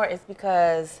no more is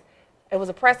because it was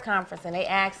a press conference, and they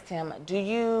asked him,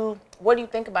 what do you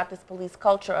think about this police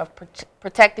culture of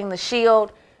protecting the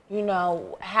shield?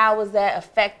 How is that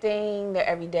affecting their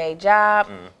everyday job?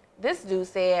 This dude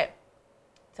said,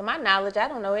 to my knowledge, I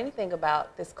don't know anything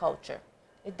about this culture.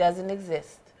 It doesn't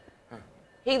exist.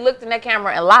 He looked in that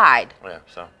camera and lied. Yeah,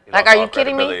 so. Like, are you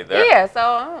kidding me? Yeah, so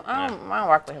I don't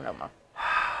rock with him no more.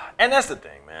 And that's the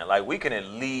thing, man. Like, we can at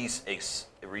least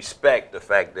respect the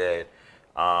fact that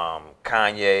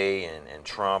Kanye and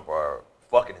Trump are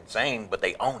fucking insane, but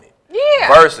they own it. Yeah.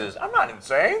 Versus, I'm not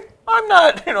insane. I'm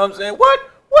not, you know what I'm saying? What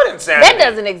insanity? That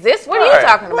doesn't exist. What are you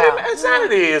talking about?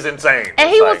 Insanity is insane. And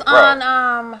he was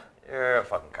on, you're a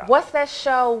fucking cop. What's that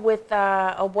show with,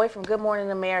 boy from Good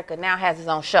Morning America now has his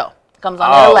own show. Comes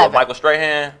on at 11. Michael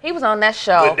Strahan? He was on that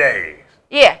show. Good days.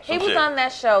 Yeah, he was on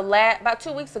that show about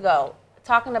 2 weeks ago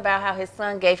talking about how his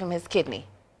son gave him his kidney.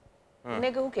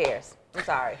 Nigga, who cares? I'm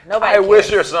sorry. Nobody cares.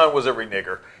 wish your son was a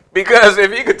renigger. Because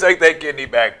if he could take that kidney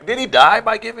back, did he die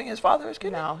by giving his father his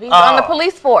kidney? No, he's on the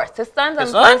police force. His son's on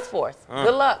the police force.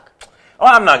 Good luck.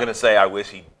 Well, I'm not going to say I wish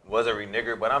he was a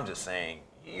renigger, but I'm just saying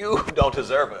you don't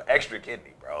deserve an extra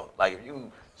kidney, bro. Like if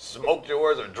you smoked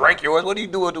yours or drank yours, what do you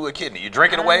do to a kidney? You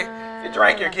drink it away? You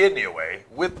drank your kidney away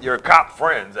with your cop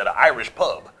friends at an Irish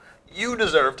pub. You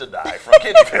deserve to die from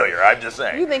kidney failure. I'm just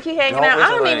saying. You think he hanging out? I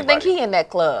don't even think he in that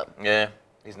club. Yeah,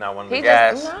 he's not one of the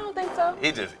guys. No, I don't think so.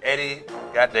 He just Eddie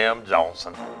goddamn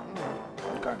Johnson.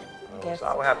 Okay. Yes.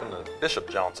 So what happened to Bishop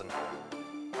Johnson?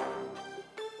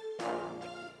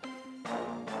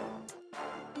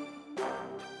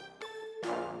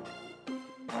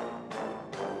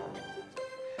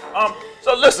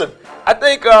 So listen, I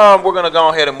think we're gonna go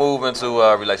ahead and move into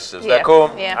relationships. Is that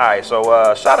cool? Yeah. All right.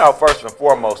 So shout out first and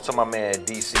foremost to my man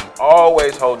DC,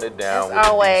 always holding it down with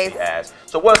always. the DC ass.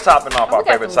 So what's topping off our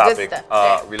got favorite some good topic,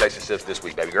 stuff. relationships this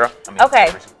week, baby girl?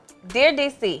 Okay, dear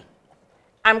DC,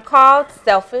 I'm called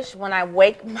selfish when I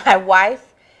wake my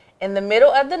wife in the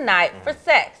middle of the night for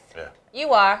sex. Yeah.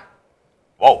 You are.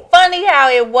 Whoa. Funny how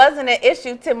it wasn't an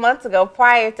issue 10 months ago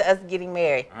prior to us getting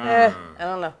married. I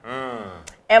don't know.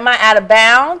 Am I out of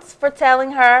bounds for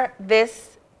telling her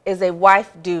this is a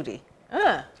wife duty?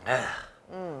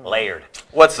 Layered.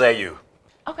 What say you?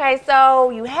 Okay, so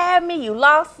you had me, you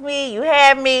lost me, you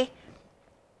had me.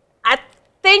 I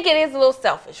think it is a little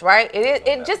selfish, right?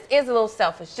 It just is a little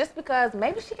selfish, just because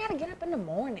maybe she got to get up in the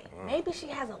morning. Maybe she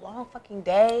has a long fucking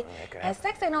day, and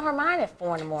sex ain't on her mind at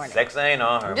 4 in the morning. Sex ain't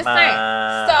on her I'm just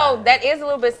mind. saying. So that is a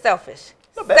little bit selfish.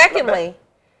 Secondly,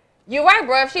 you're right,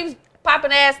 bro. If she was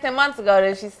popping ass 10 months ago,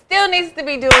 then she still needs to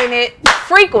be doing it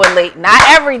frequently, not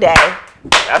every day.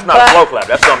 That's not a slow clap.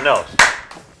 That's something else.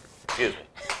 Excuse me.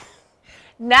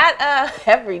 Not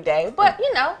every day, but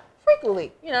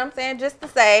frequently. You know what I'm saying? Just to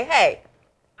say, hey,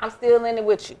 I'm still in it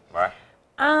with you. Right.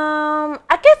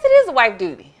 I guess it is a wife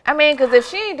duty. I mean, because if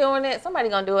she ain't doing it, somebody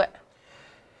gonna do it.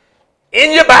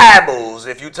 In your Bibles,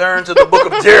 if you turn to the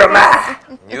book of Jeremiah,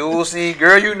 you'll see,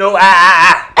 girl,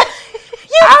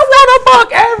 I want to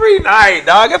fuck every night,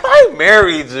 dog. If I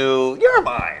married you, you're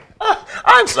mine.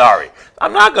 I'm sorry.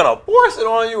 I'm not going to force it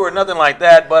on you or nothing like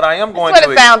that, but I am going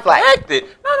to expect it.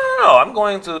 No. I'm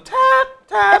going to tap,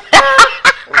 tap, tap.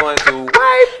 I'm going to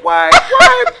wipe.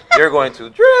 You're going to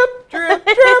drip, drip,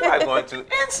 drip. I'm going to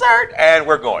insert, and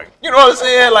we're going. You know what I'm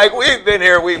saying? Like, we've been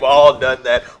here. We've all done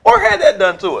that or had that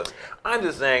done to us. I'm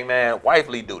just saying, man,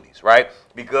 wifely duties, right?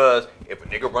 Because if a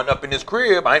nigga run up in his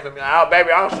crib, I ain't gonna be like, oh, baby,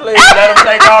 I'm sleep. Let him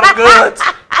take all the goods.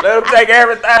 Let him take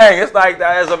everything. It's like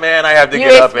that as a man, I have to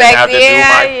get up and have to do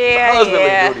my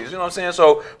husbandly duties. You know what I'm saying?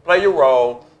 So play your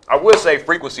role. I would say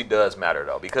frequency does matter,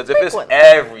 though, because if it's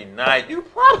every night, you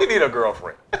probably need a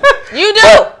girlfriend. You do.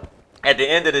 But at the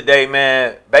end of the day,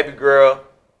 man, baby girl,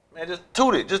 man, just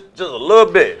toot it, just a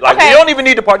little bit. Like, you don't even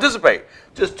need to participate.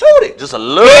 Just toot it, just a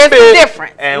little bit. Here's the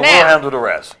difference. And we'll handle the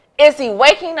rest. Is he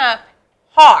waking up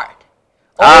hard?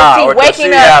 Or is he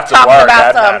waking up talking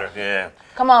about something? Yeah.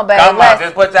 Come on, baby. Come on,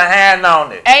 just put your hand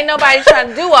on it. Ain't nobody trying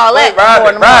to do all that.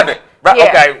 Rub it.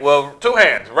 Okay, well, 2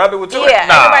 hands. Rub it with 2 hands. Yeah,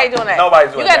 nobody doing that.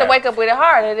 Nobody's doing that. You got to wake up with it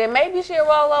hard, and then maybe she'll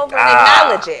roll over and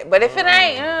acknowledge it. But if it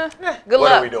ain't, good luck.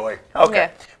 What are we doing?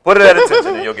 Okay. Put it at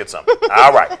attention and you'll get something.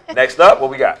 All right. Next up,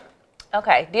 what we got?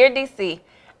 Okay. Dear DC,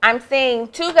 I'm seeing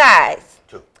 2 guys.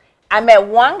 2. I met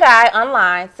one guy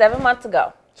online 7 months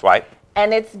ago. Swipe.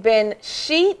 And it's been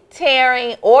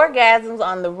sheet-tearing orgasms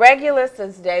on the regular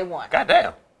since day one.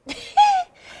 Goddamn.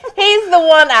 He's the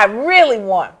one I really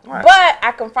want. Right. But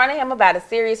I confronted him about a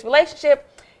serious relationship.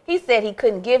 He said he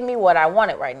couldn't give me what I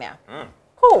wanted right now.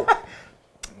 Cool.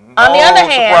 On the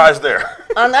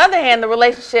other hand, the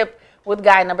relationship with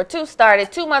guy number 2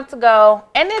 started 2 months ago,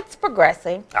 and it's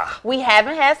progressing. We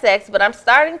haven't had sex, but I'm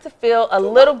starting to feel a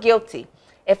little guilty.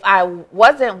 If I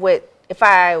wasn't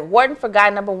for guy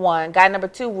number 1, guy number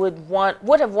 2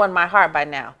 would have won my heart by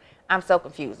now. I'm so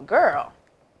confused. Girl.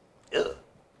 Ugh.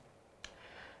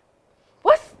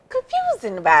 What's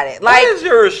confusing about it? Like, what is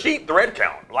your sheet thread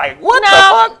count? Like, what the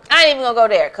fuck? I ain't even gonna go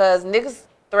there, because niggas'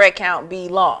 thread count be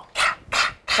long.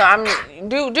 So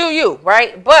do you,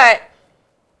 right? But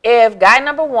if guy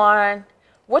number 1,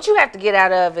 what you have to get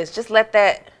out of is just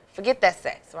forget that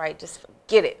sex, right? Just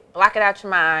forget it. Block it out your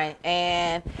mind.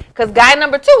 And because guy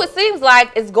number 2, it seems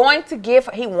like is going to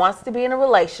he wants to be in a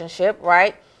relationship,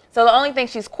 right? So the only thing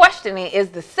she's questioning is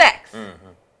the sex. Mm-hmm.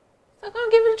 So I'm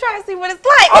going to give it a try and see what it's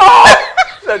like. Oh,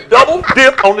 a double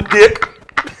dip on the dick.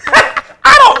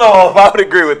 I don't know if I would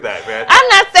agree with that, man. I'm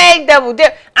not saying double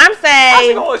dip. I'm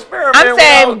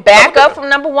saying back up from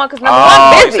number one because number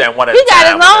one busy. He got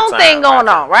his own thing going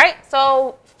on, right?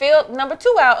 So fill number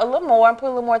two out a little more and put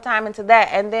a little more time into that.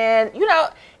 And then, you know,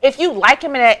 if you like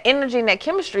him and that energy and that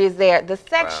chemistry is there, the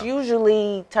sex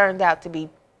usually turns out to be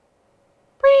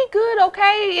pretty good,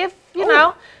 okay, if, you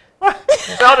know.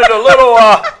 Sounded a little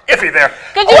iffy there.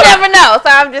 Because you never know, so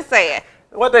I'm just saying.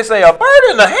 What they say, a bird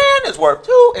in the hand is worth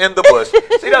two in the bush.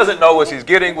 She doesn't know what she's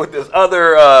getting with this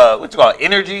other, what you call it,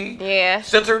 energy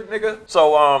centered nigga.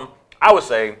 So I would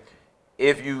say,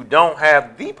 if you don't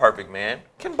have the perfect man,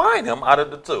 combine him out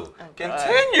of the two.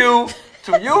 Continue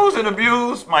to use and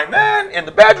abuse my man in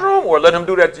the bedroom or let him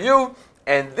do that to you,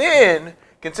 and then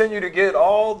continue to get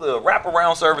all the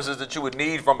wraparound services that you would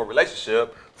need from a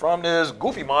relationship from this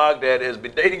goofy mug that has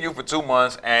been dating you for 2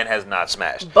 months and has not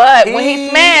smashed. But when he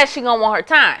smashed, she gonna want her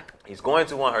time. He's going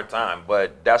to want her time,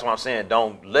 but that's what I'm saying.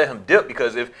 Don't let him dip,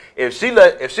 because if she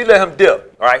let him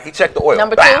dip, all right, he checked the oil.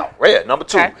 Number bow. two? Yeah, number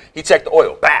two. Okay. He checked the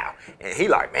oil. Bow. And he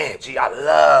like, man, gee, I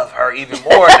love her even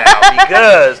more now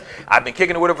because I've been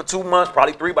kicking it with her for 2 months,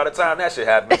 probably 3 by the time that shit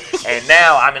happened. And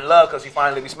now I'm in love because he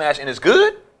finally let me smash, and it's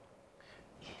good.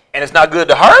 And it's not good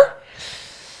to her.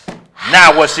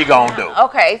 Now what's she gonna do?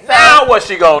 Okay, so now what's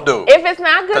she gonna do? If it's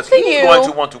not good to you, he's going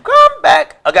to want to come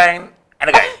back again and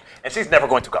again, and she's never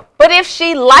going to come. But if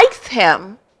she likes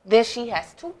him, then she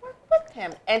has to work with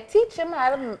him and teach him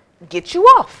how to get you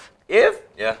off. I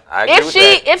agree with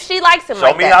that. If she likes him,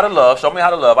 show me how to love. Show me how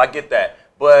to love. I get that,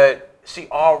 but she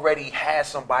already has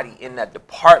somebody in that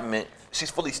department.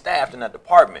 She's fully staffed in that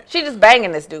department. She just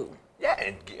banging this dude.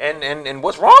 Yeah, and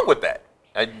what's wrong with that?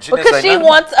 Because she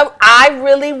wants I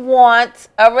really want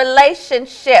a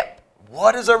relationship.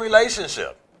 What is a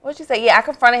relationship? What'd you say? Yeah, I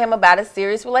confronted him about a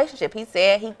serious relationship. He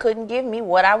said he couldn't give me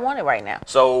what I wanted right now.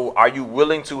 So are you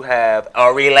willing to have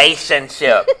a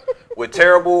relationship with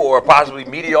terrible or possibly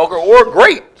mediocre or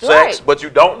great sex, but you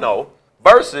don't know,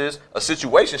 versus a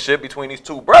situationship between these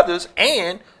two brothers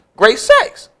and great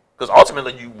sex? Because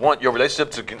ultimately you want your relationship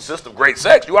to consist of great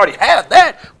sex. You already have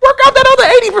that. Work out that other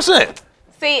 80%.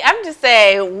 See, I'm just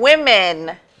saying,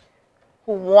 women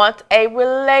who want a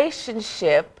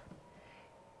relationship,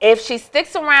 if she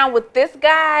sticks around with this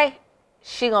guy,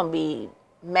 she gonna be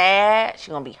mad. She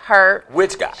gonna be hurt.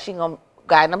 Which guy?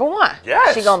 Guy number one.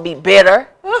 Yes. She gonna be bitter.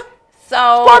 So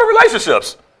it's part of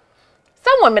relationships.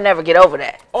 Some women never get over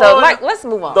that. So let's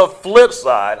move on. The flip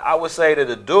side, I would say that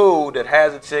a dude that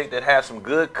has a chick that has some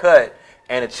good cut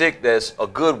and a chick that's a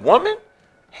good woman,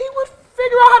 he would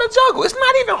figure out how to juggle. It's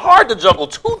not even hard to juggle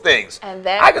two things. And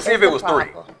that I can see if it was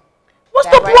problem. 3. What's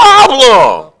the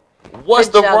problem? What's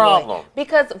the juggling. problem?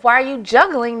 Because why are you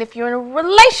juggling if you're in a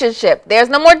relationship? There's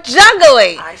no more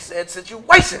juggling. I said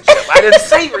situationship. I didn't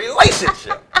say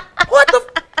relationship. What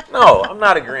the? No, I'm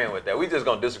not agreeing with that. We just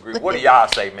gonna disagree. What do y'all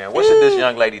say, man? What should this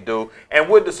young lady do? And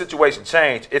would the situation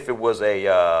change if it was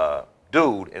a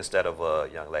dude instead of a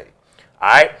young lady? All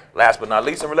right. Last but not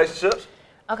least, in relationships.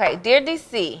 Okay, dear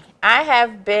DC, I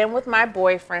have been with my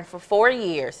boyfriend for 4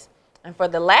 years, and for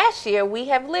the last year, we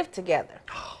have lived together.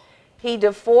 He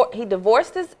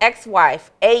divorced his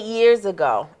ex-wife 8 years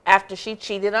ago after she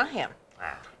cheated on him.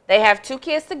 They have 2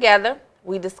 kids together.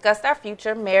 We discussed our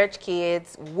future, marriage,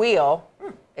 kids, will,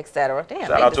 etc. Damn,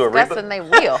 shout out to Aretha. And they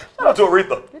will. Shout out to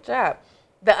Aretha. Good job.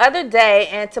 The other day,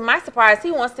 and to my surprise,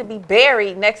 he wants to be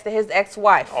buried next to his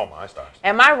ex-wife. Oh my stars.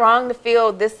 Am I wrong to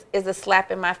feel this is a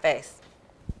slap in my face?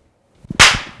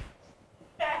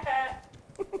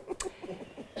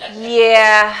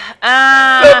 Yeah.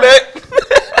 Little bit.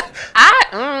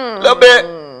 Little bit.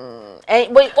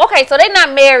 And, okay, so they're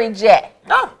not married yet.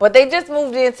 No. But they just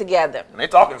moved in together. And they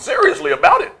talking seriously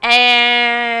about it.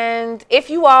 And if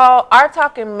you all are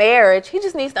talking marriage, he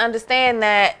just needs to understand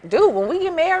that, dude, when we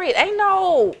get married, ain't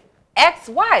no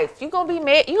ex-wife. You gonna be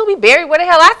married. You gonna be buried where the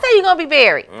hell I say you gonna be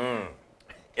buried.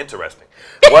 Interesting.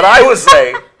 What I would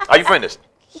say, are you finished?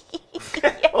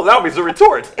 Well, that would be a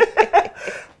retort.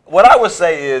 What I would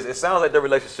say is, it sounds like their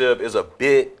relationship is a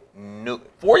bit new.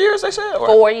 4 years, they said? Or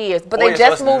 4 years, but they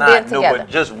just moved in together. But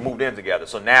just moved in together.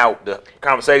 So now the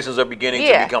conversations are beginning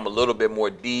to become a little bit more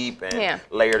deep and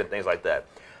layered and things like that.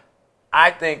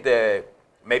 I think that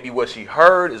maybe what she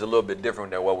heard is a little bit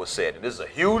different than what was said. And this is a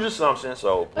huge assumption,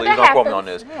 so please don't quote me on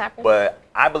this. But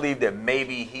I believe that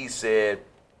maybe he said,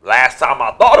 last time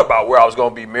I thought about where I was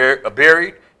going to be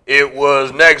buried, it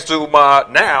was next to my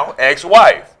now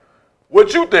ex-wife.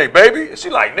 What you think, baby? And she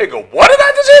like, nigga, what did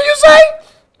I just hear you say?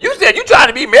 You said you trying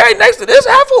to be married next to this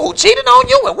heifer who cheated on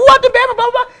you and who out the bed,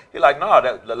 blah, blah. He's like,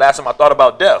 no, the last time I thought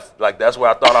about death, like that's where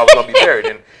I thought I was going to be buried.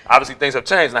 And obviously things have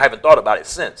changed and I haven't thought about it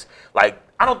since. Like,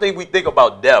 I don't think we think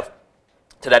about death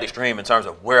to that extreme in terms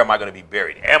of where am I going to be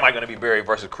buried? Am I going to be buried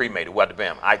versus cremated? What the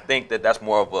bam? I think that that's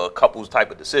more of a couple's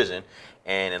type of decision.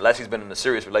 And unless he's been in a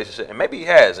serious relationship, and maybe he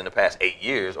has in the past 8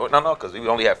 years, or no, because we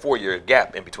only had 4 year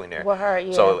gap in between there. Well, her,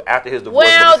 yeah. So after his divorce,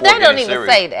 well, before they don't even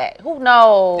serious, say that. Who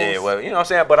knows? Yeah, well, you know what I'm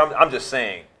saying. But I'm just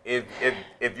saying,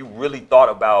 if you really thought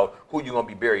about who you're gonna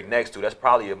be buried next to, that's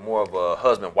probably more of a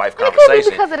husband-wife conversation. It could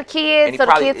be because of the kids, so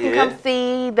the kids can come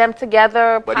see them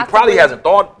together. But he probably hasn't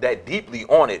thought that deeply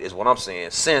on it, is what I'm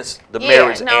saying, since the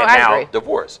marriage and now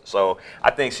divorce. So I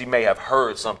think she may have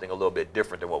heard something a little bit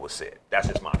different than what was said. That's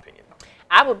just my opinion.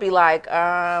 I would be like,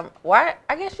 why?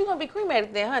 I guess you're gonna be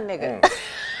cremated then, huh, nigga?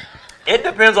 It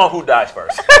depends on who dies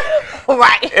first.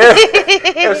 Right.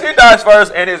 If she dies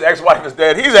first and his ex-wife is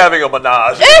dead, he's having a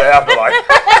menage in the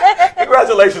afterlife.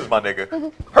 Congratulations, my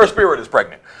nigga. Her spirit is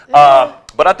pregnant.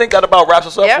 But I think that about wraps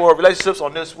us up for relationships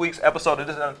on this week's episode of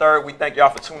This and the Third. We thank y'all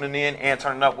for tuning in and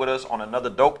turning up with us on another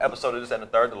dope episode of This and the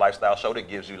Third, the lifestyle show that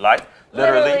gives you life,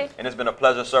 literally. And it's been a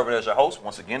pleasure serving as your host.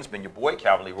 Once again, it's been your boy,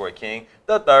 Calvin Leroy King,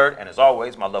 the third. And as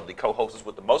always, my lovely co-hostess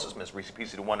with the mostest, Miss Rici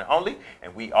Pieci, the one and only.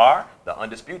 And we are the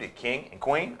undisputed king and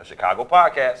queen of Chicago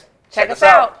podcast. Check us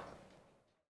out.